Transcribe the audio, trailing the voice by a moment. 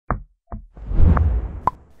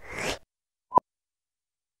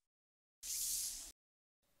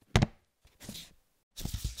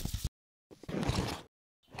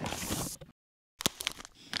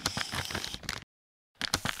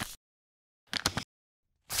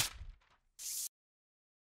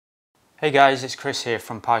Hey guys, it's Chris here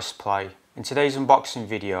from PiSupply. In today's unboxing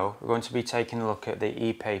video, we're going to be taking a look at the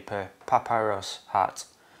ePaper PaPiRus hat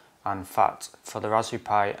and FAT for the Raspberry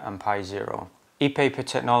Pi and Pi Zero. ePaper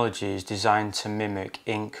technology is designed to mimic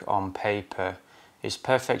ink on paper. It's a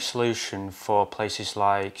perfect solution for places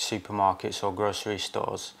like supermarkets or grocery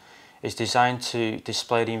stores. It's designed to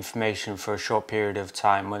display the information for a short period of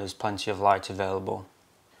time when there's plenty of light available.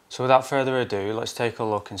 So without further ado, let's take a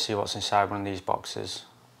look and see what's inside one of these boxes.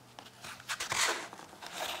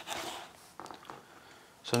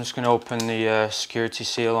 So I'm just going to open the security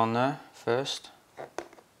seal on there first. I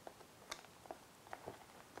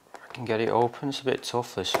can get it open, it's a bit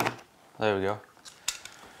tough this one. There we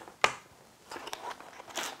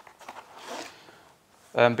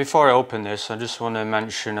go. Before I open this, I just want to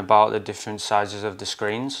mention about the different sizes of the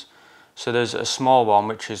screens. So there's a small one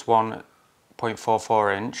which is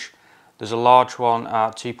 1.44 inch, there's a large one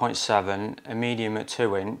at 2.7, a medium at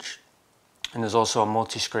 2 inch, and there's also a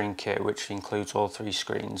multi-screen kit which includes all three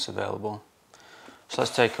screens available. So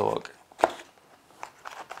let's take a look.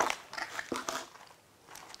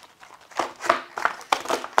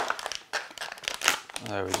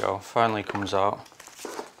 There we go, finally comes out.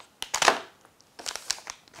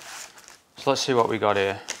 So let's see what we got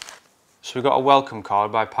here. So we've got a welcome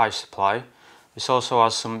card by PiSupply. This also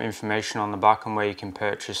has some information on the back on where you can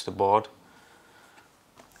purchase the board.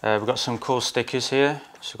 We've got some cool stickers here.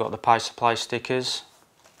 So we've got the PiSupply stickers.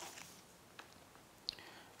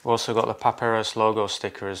 We've also got the PaPiRus logo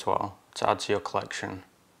sticker as well to add to your collection.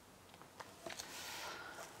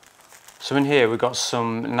 So in here we've got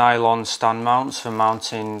some nylon stand mounts for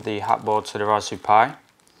mounting the hat board to the Raspberry Pi.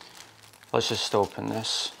 Let's just open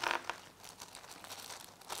this.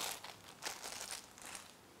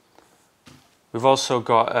 We've also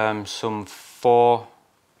got some 4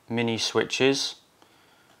 mini switches.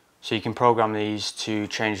 So you can program these to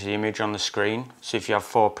change the image on the screen. So if you have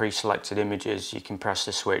 4 pre-selected images, you can press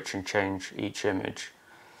the switch and change each image.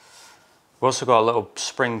 We've also got a little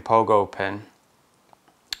spring pogo pin.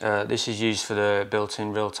 This is used for the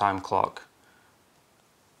built-in real-time clock.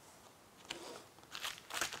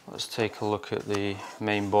 Let's take a look at the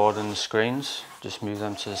main board and the screens. Just move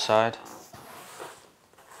them to the side.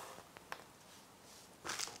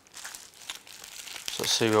 So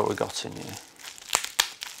let's see what we got in here.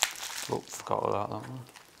 Oh, forgot about that one.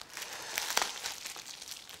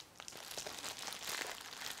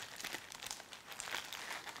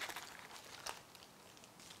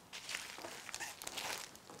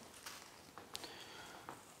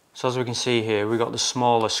 So as we can see here, we've got the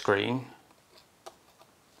smaller screen,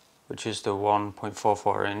 which is the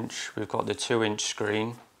 1.44 inch. We've got the 2 inch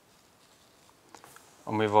screen,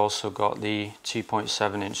 and we've also got the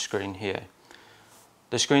 2.7 inch screen here.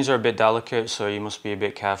 The screens are a bit delicate, so you must be a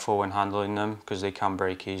bit careful when handling them because they can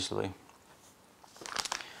break easily.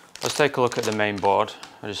 Let's take a look at the main board.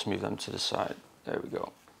 I'll just move them to the side. There we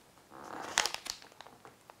go.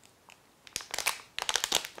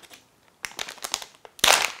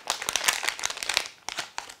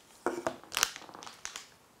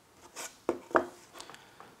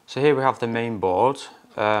 So here we have the main board.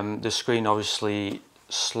 The screen obviously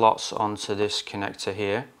slots onto this connector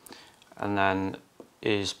here and then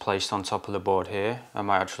is placed on top of the board here. I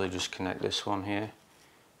might actually just connect this one here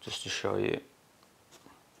just to show you.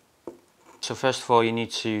 So first of all, you need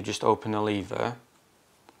to just open the lever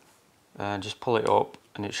and just pull it up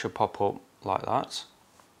and it should pop up like that.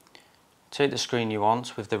 Take the screen you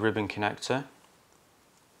want with the ribbon connector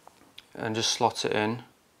and just slot it in.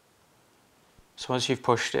 So once you've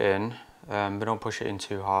pushed it in, but don't push it in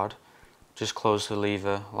too hard, just close the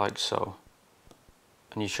lever like so,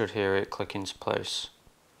 and you should hear it click into place.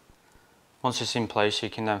 Once it's in place, you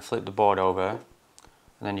can then flip the board over and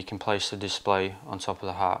then you can place the display on top of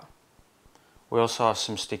the hat. We also have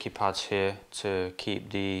some sticky pads here to keep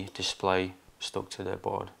the display stuck to the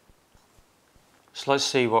board. So let's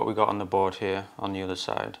see what we got on the board here on the other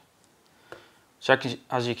side. So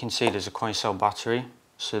as you can see, there's a coin cell battery.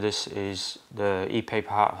 So this is the ePaper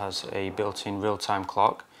hat has a built-in real-time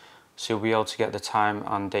clock. So you'll be able to get the time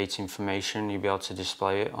and date information. You'll be able to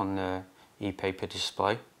display it on the ePaper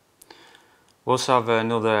display. We also have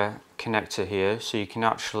another connector here, so you can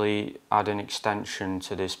actually add an extension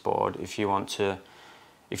to this board if you want to.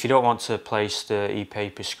 If you don't want to place the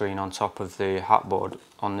ePaper screen on top of the hat board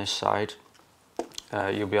on this side,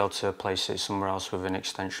 you'll be able to place it somewhere else with an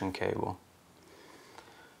extension cable.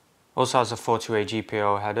 Also has a 40-way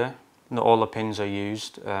Gpio header. Not all the pins are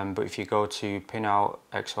used, but if you go to pin out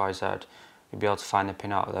XYZ, you'll be able to find the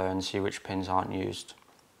pin out there and see which pins aren't used.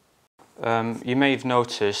 You may have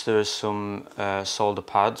noticed there are some solder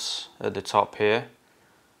pads at the top here.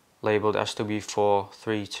 labelled SW4,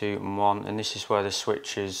 3, 2 and 1, and this is where the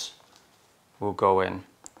switches will go in.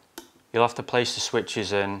 You'll have to place the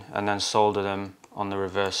switches in and then solder them on the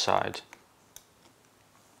reverse side,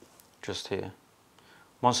 just here.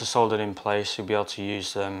 Once they're soldered in place, you'll be able to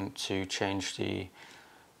use them to change the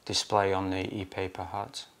display on the ePaper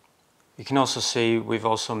hat. You can also see we've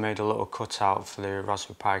also made a little cutout for the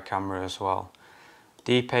Raspberry Pi camera as well.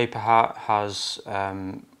 The ePaper hat has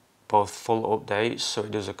both full updates, so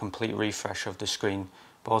it does a complete refresh of the screen,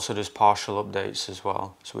 but also does partial updates as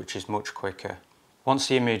well, so which is much quicker. Once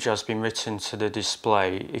the image has been written to the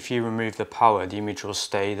display, if you remove the power, the image will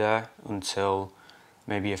stay there until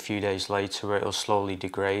maybe a few days later, where it will slowly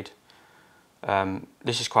degrade.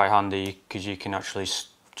 This is quite handy because you can actually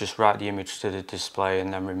just write the image to the display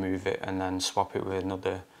and then remove it and then swap it with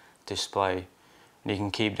another display. And you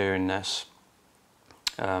can keep doing this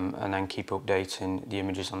and then keep updating the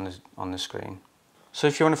images on the screen. So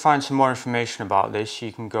if you want to find some more information about this,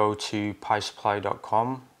 you can go to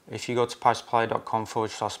PiSupply.com. If you go to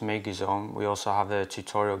PiSupply.com/MegaZone, we also have a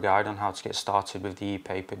tutorial guide on how to get started with the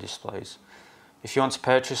ePaper displays. If you want to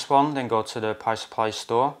purchase one, then go to the PiSupply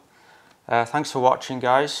store. Thanks for watching,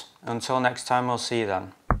 guys. Until next time, we'll see you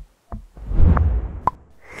then.